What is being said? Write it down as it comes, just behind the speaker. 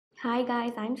Hi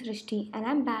guys, I'm Srishti and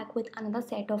I'm back with another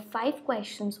set of 5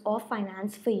 questions of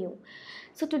finance for you.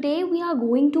 So today we are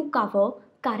going to cover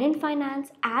current finance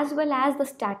as well as the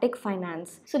static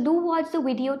finance. So do watch the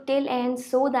video till end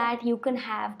so that you can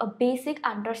have a basic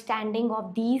understanding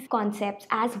of these concepts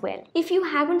as well. If you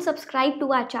haven't subscribed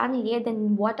to our channel yet,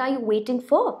 then what are you waiting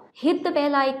for? Hit the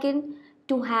bell icon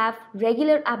to have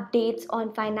regular updates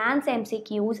on finance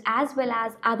MCQs as well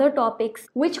as other topics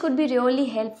which could be really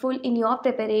helpful in your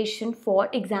preparation for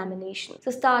examination.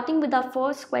 So starting with our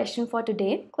first question for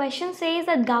today. Question says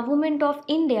that Government of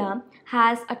India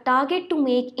has a target to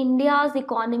make India's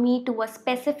economy to a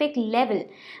specific level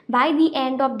by the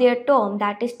end of their term,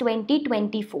 that is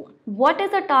 2024. What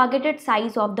is the targeted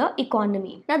size of the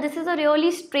economy? Now this is a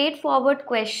really straightforward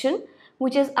question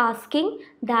which is asking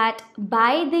that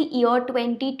by the year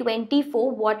 2024,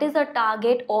 what is the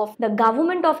target of the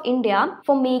Government of India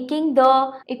for making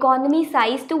the economy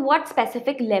size to what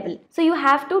specific level? So you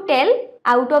have to tell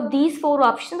out of these 4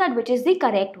 options that which is the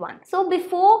correct one. So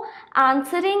before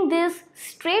answering this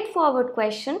straightforward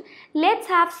question, let's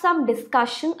have some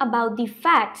discussion about the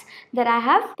facts that I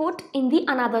have put in the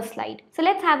another slide. So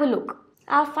let's have a look.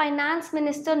 Our Finance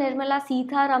Minister Nirmala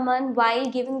Sitharaman, while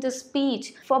giving the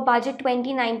speech for Budget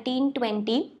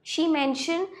 2019-20, she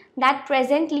mentioned that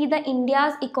presently the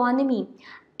India's economy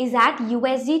is at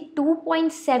USD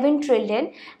 2.7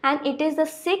 trillion and it is the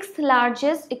 6th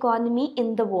largest economy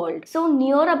in the world. So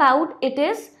near about it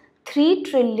is 3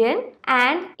 trillion,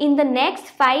 and in the next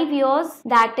 5 years,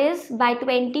 that is by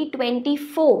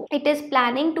 2024, it is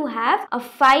planning to have a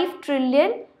 5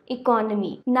 trillion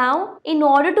economy. Now, in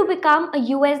order to become a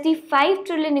USD 5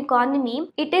 trillion economy,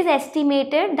 it is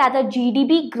estimated that the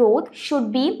GDP growth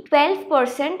should be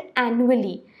 12%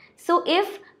 annually. So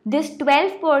if this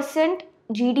 12%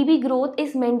 GDP growth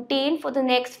is maintained for the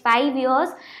next 5 years,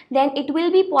 then it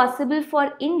will be possible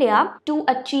for India to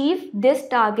achieve this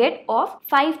target of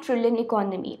 5 trillion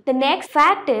economy. The next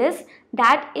fact is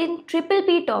that in triple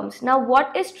P terms. Now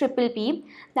what is triple P?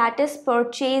 That is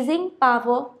purchasing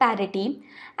power parity,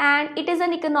 and it is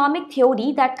an economic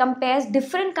theory that compares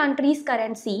different countries'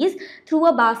 currencies through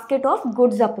a basket of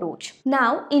goods approach.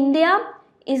 Now India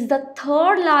is the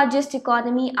 3rd largest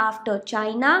economy after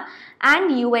China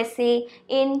and USA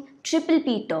in triple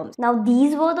P terms. Now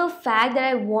these were the facts that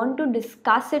I want to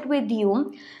discuss it with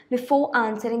you before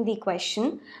answering the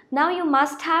question. Now you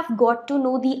must have got to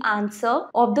know the answer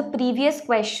of the previous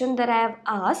question that I have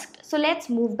asked. So let's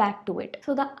move back to it.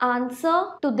 So the answer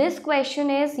to this question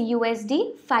is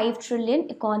USD 5 trillion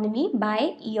economy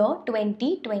by year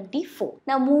 2024.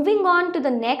 Now moving on to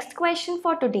the next question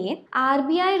for today.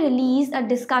 RBI released a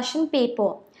discussion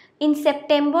paper in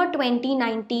September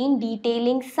 2019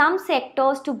 detailing some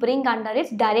sectors to bring under its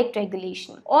direct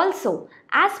regulation. Also,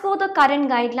 as per the current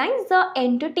guidelines, the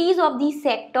entities of these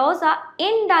sectors are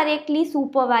indirectly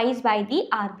supervised by the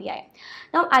RBI.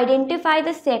 Now identify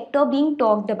the sector being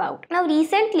talked about. Now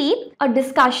recently, a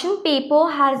discussion paper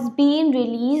has been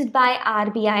released by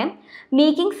RBI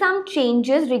making some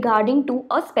changes regarding to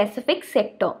a specific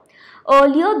sector.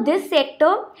 Earlier, this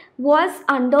sector was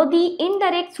under the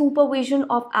indirect supervision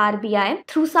of RBI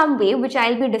through some way which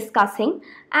I will be discussing,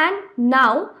 and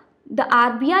now the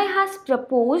RBI has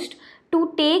proposed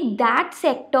to take that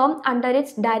sector under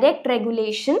its direct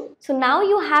regulation. So now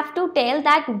you have to tell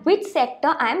that which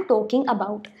sector I am talking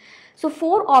about. So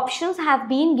 4 options have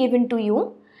been given to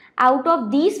you. Out of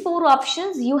these 4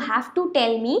 options, you have to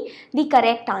tell me the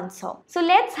correct answer. So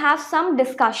let's have some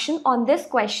discussion on this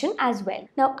question as well.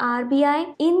 Now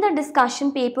RBI in the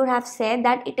discussion paper have said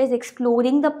that it is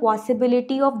exploring the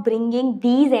possibility of bringing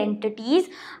these entities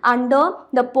under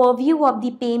the purview of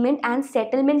the Payment and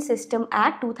Settlement System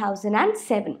Act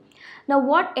 2007. Now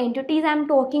what entities I am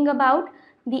talking about?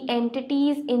 The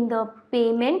entities in the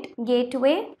payment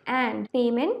gateway and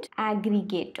payment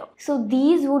aggregator. So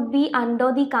these would be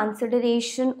under the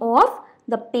consideration of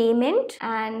the Payment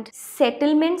and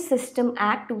Settlement System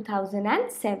Act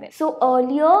 2007. So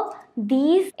earlier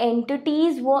these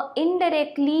entities were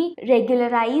indirectly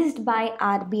regularized by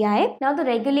RBI. Now the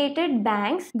regulated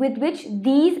banks with which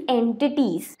these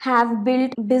entities have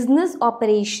built business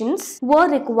operations were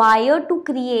required to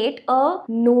create a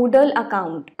nodal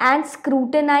account and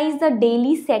scrutinize the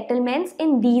daily settlements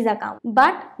in these accounts.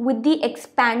 But with the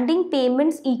expanding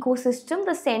payments ecosystem,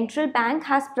 the central bank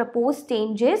has proposed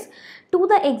changes to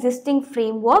the existing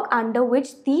framework under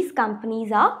which these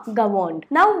companies are governed.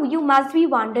 Now you must be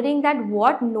wondering that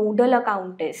what nodal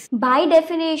account is. By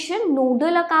definition,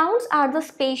 nodal accounts are the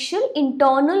special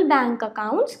internal bank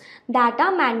accounts that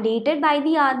are mandated by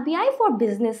the RBI for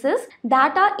businesses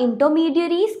that are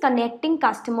intermediaries connecting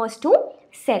customers to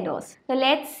sellers. Now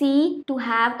let's see to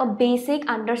have a basic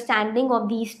understanding of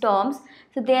these terms.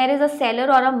 So there is a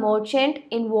seller or a merchant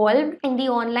involved in the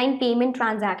online payment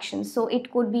transactions. So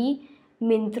it could be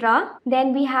Myntra.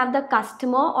 Then we have the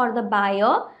customer or the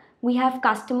buyer. We have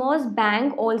customers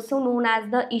bank, also known as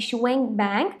the issuing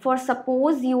bank. For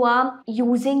suppose you are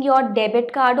using your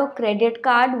debit card or credit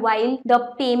card while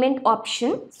the payment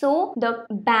option. So the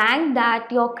bank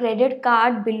that your credit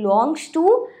card belongs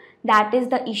to, that is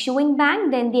the issuing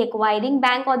bank, then the acquiring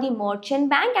bank or the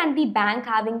merchant bank, and the bank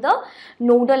having the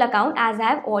nodal account, as I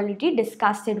have already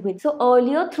discussed it with. So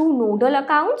earlier through nodal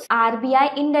accounts,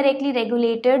 RBI indirectly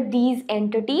regulated these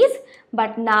entities,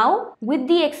 but now with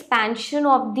the expansion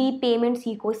of the payments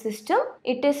ecosystem,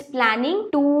 it is planning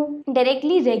to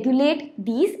directly regulate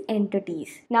these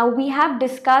entities. Now we have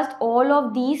discussed all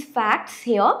of these facts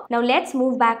here. Now let's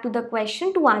move back to the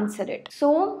question to answer it.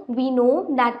 So we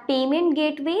know that payment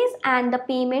gateways and the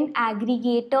payment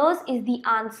aggregators is the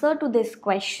answer to this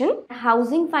question.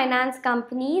 Housing finance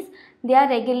companies, they are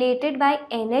regulated by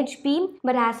NHB,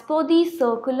 but as per the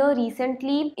circular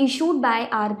recently issued by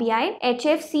RBI,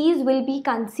 HFCs will be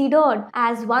considered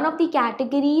as one of the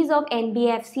categories of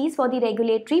NBFCs for the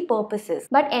regulatory purposes.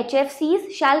 But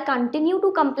HFCs shall continue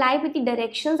to comply with the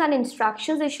directions and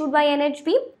instructions issued by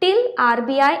NHB till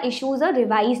RBI issues a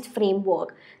revised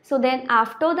framework. So then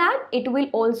after that, it will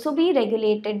also be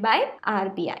regulated by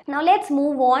RBI. Now let's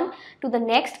move on to the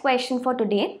next question for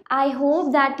today. I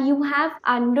hope that you have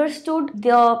understood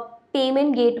the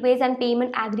payment gateways and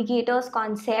payment aggregators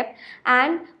concept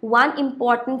and one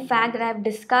important fact that I have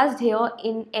discussed here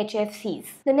in HFCs.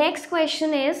 The next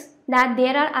question is that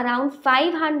there are around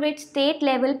 500 state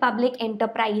level public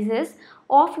enterprises,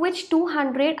 of which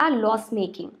 200 are loss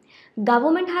making.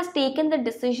 Government has taken the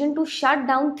decision to shut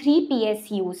down 3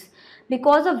 PSUs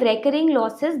because of recurring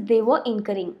losses they were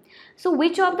incurring. So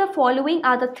which of the following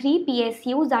are the 3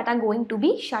 PSUs that are going to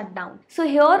be shut down? So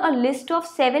here a list of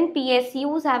 7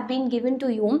 PSUs have been given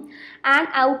to you, and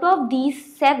out of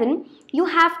these 7 you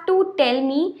have to tell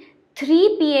me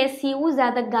 3 PSUs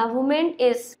that the government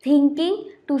is thinking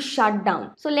to shut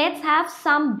down. So let's have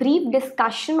some brief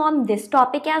discussion on this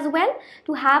topic as well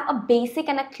to have a basic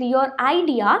and a clear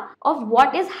idea of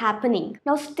what is happening.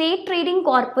 Now, State Trading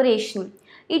Corporation,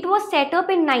 it was set up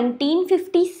in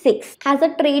 1956 as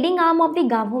a trading arm of the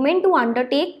government to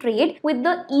undertake trade with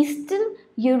the Eastern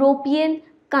European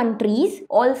countries.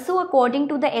 Also, according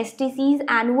to the STC's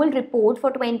annual report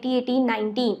for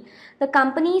 2018-19, the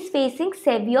company is facing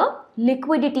severe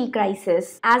liquidity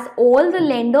crisis as all the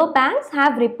lender banks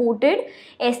have reported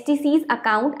STC's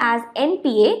account as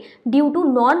NPA due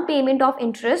to non-payment of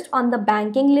interest on the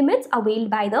banking limits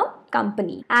availed by the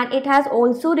company, and it has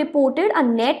also reported a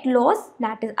net loss,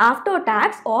 that is after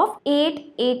tax, of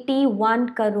 881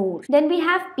 crores. Then we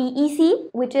have PEC,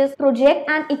 which is Project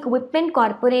and Equipment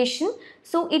Corporation.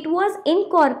 So it was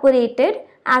incorporated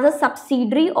as a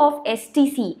subsidiary of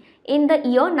STC in the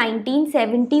year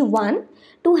 1971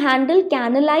 to handle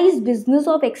canalized business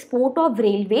of export of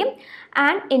railway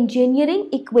and engineering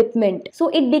equipment. So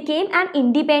it became an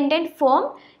independent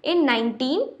firm in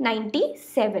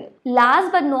 1997.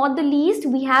 Last but not the least,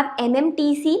 we have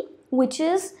MMTC, which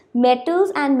is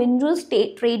Metals and Minerals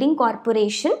Trading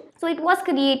Corporation. So it was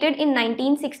created in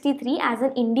 1963 as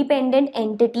an independent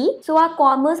entity. So our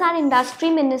Commerce and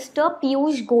Industry Minister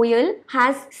Piyush Goyal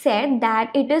has said that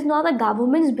it is not the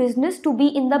government's business to be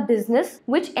in the business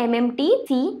which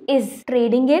MMTC is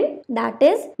trading in. That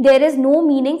is, there is no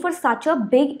meaning for such a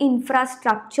big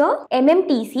infrastructure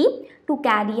MMTC to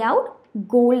carry out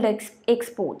gold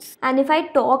exports. And if I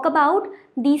talk about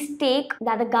the stake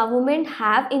that the government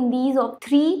have in these of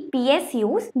 3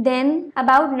 PSUs, then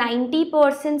about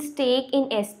 90% stake in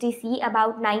STC,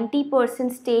 about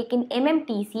 90% stake in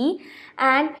MMTC,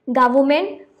 and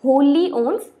government wholly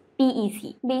owns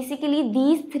PEC. Basically,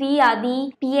 these 3 are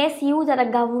the PSUs that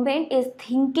the government is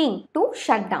thinking to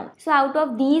shut down. So out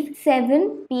of these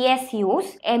 7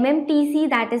 PSUs, MMTC,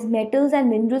 that is Metals and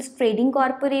Minerals Trading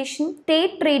Corporation,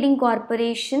 State Trading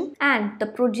Corporation, and the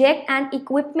Project and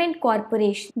Equipment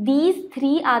Corporation, these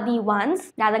 3 are the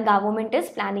ones that the government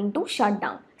is planning to shut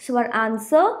down. So our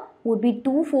answer would be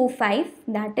 245,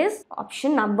 that is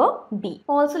option number B.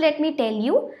 Also, let me tell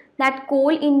you that Coal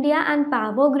India and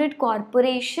Power Grid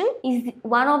Corporation is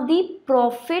one of the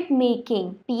profit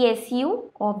making PSU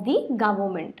of the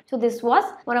government. So this was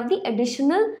one of the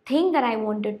additional thing that I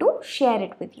wanted to share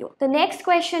it with you. The next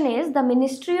question is, the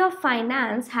Ministry of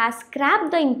Finance has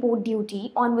scrapped the import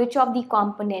duty on which of the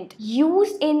component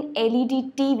used in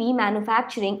LED TV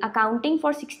manufacturing, accounting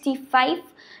for 65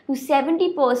 to to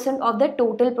 70% of the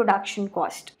total production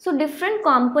cost. So different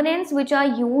components which are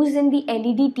used in the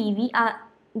LED TV are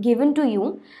given to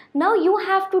you. Now you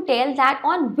have to tell that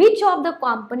on which of the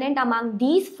component among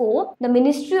these four the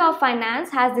Ministry of Finance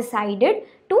has decided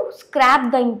to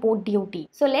scrap the import duty.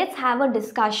 So let's have a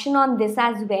discussion on this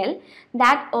as well,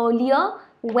 that earlier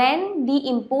when the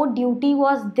import duty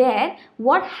was there,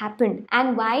 what happened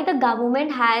and why the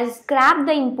government has scrapped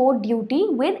the import duty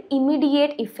with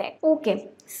immediate effect. Okay.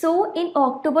 So in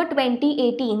October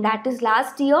 2018, that is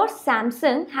last year,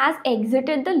 Samsung has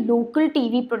exited the local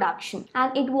TV production,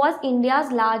 and it was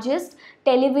India's largest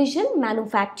television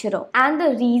manufacturer. And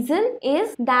the reason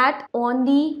is that on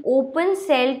the open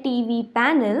cell TV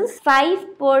panels,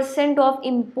 5% of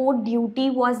import duty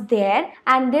was there,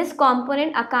 and this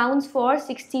component accounts for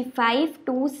 65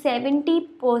 to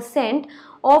 70%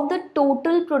 of the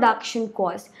total production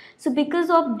cost. So because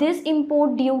of this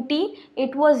import duty,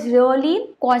 it was really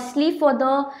costly for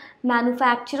the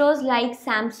manufacturers like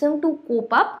Samsung to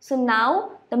cope up. So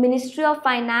now the Ministry of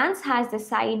Finance has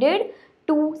decided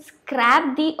to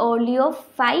scrap the earlier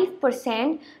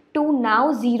 5% to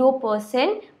now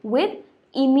 0% with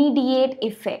immediate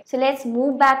effect. So let's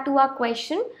move back to our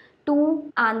question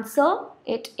to answer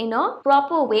it in a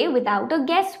proper way without a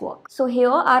guesswork. So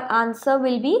here our answer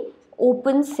will be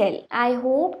open cell. I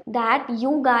hope that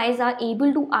you guys are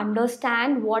able to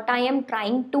understand what I am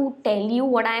trying to tell you,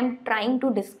 what I am trying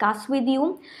to discuss with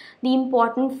you, the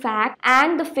important fact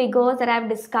and the figures that I have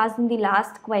discussed in the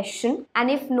last question. And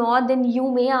if not, then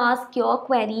you may ask your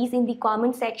queries in the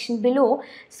comment section below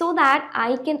so that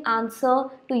I can answer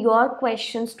to your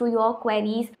questions, to your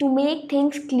queries, to make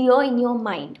things clear in your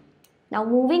mind. Now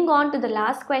moving on to the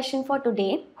last question for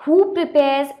today. Who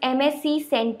prepares MSE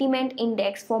Sentiment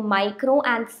Index for micro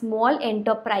and small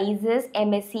enterprises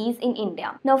MSEs in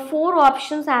India? Now 4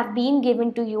 options have been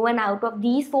given to you, and out of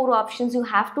these 4 options you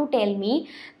have to tell me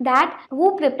that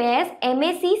who prepares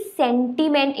MSE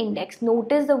Sentiment Index.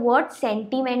 Notice the word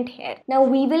sentiment here. Now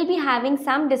we will be having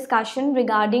some discussion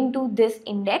regarding to this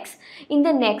index in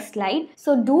the next slide.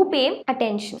 So do pay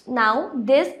attention. Now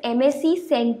this MSE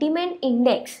Sentiment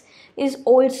Index is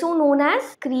also known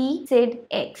as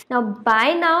CRE-SID-X. Now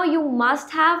by now you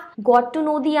must have got to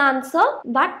know the answer,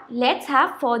 but let's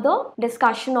have further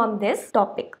discussion on this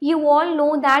topic. You all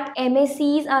know that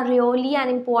MSEs are really an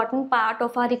important part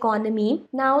of our economy.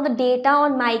 Now the data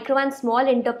on micro and small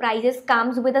enterprises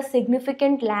comes with a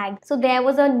significant lag. So there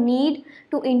was a need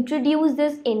to introduce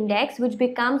this index, which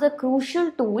becomes a crucial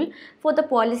tool for the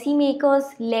policymakers,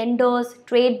 lenders,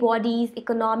 trade bodies,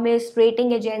 economists,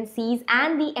 rating agencies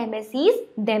and the MSEs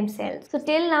themselves. So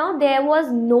till now there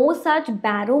was no such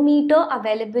barometer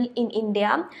available in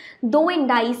India, though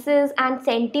indices and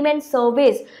sentiment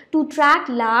surveys to track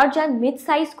large and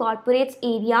mid-sized corporates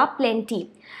area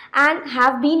plenty and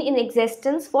have been in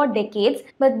existence for decades,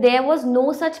 but there was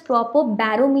no such proper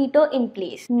barometer in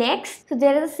place. Next, so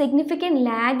there is a significant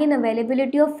lag in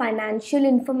availability of financial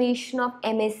information of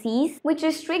MSEs, which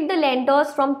restrict the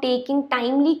lenders from taking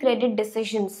timely credit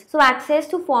decisions. So access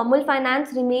to formal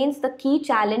finance remains the key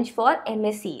challenge for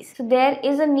MSEs. So there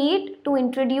is a need to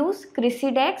introduce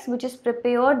CRE-SID-X, which is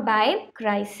prepared by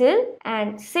CRISIL,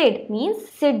 and SID means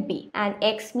SIDB and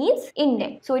X means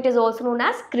index. So it is also known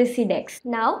as CRE-SID-X.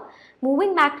 Now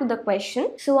moving back to the question,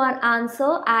 so our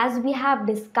answer as we have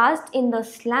discussed in the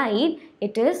slide,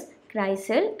 it is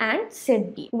CRISIL and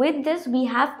SIDB. With this we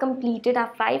have completed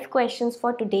our 5 questions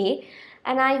for today,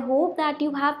 and I hope that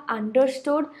you have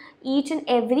understood each and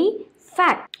every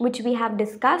fact which we have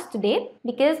discussed today,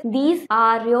 because these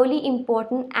are really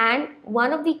important and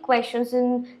one of the questions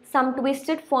in some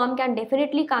twisted form can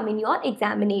definitely come in your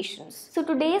examinations. So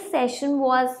today's session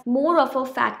was more of a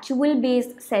factual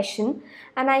based session,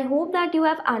 and I hope that you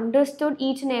have understood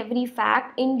each and every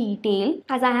fact in detail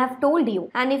as I have told you.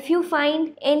 And if you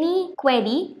find any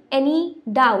query, any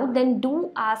doubt, then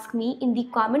do ask me in the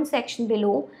comment section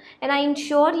below, and I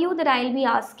ensure you that I will be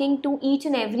asking to each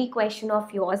and every question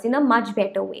of yours in a much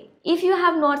better way. If you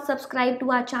have not subscribed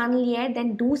to our channel yet,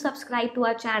 then do subscribe to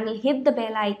our channel, hit the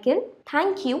bell icon.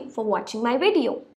 Thank you for watching my video.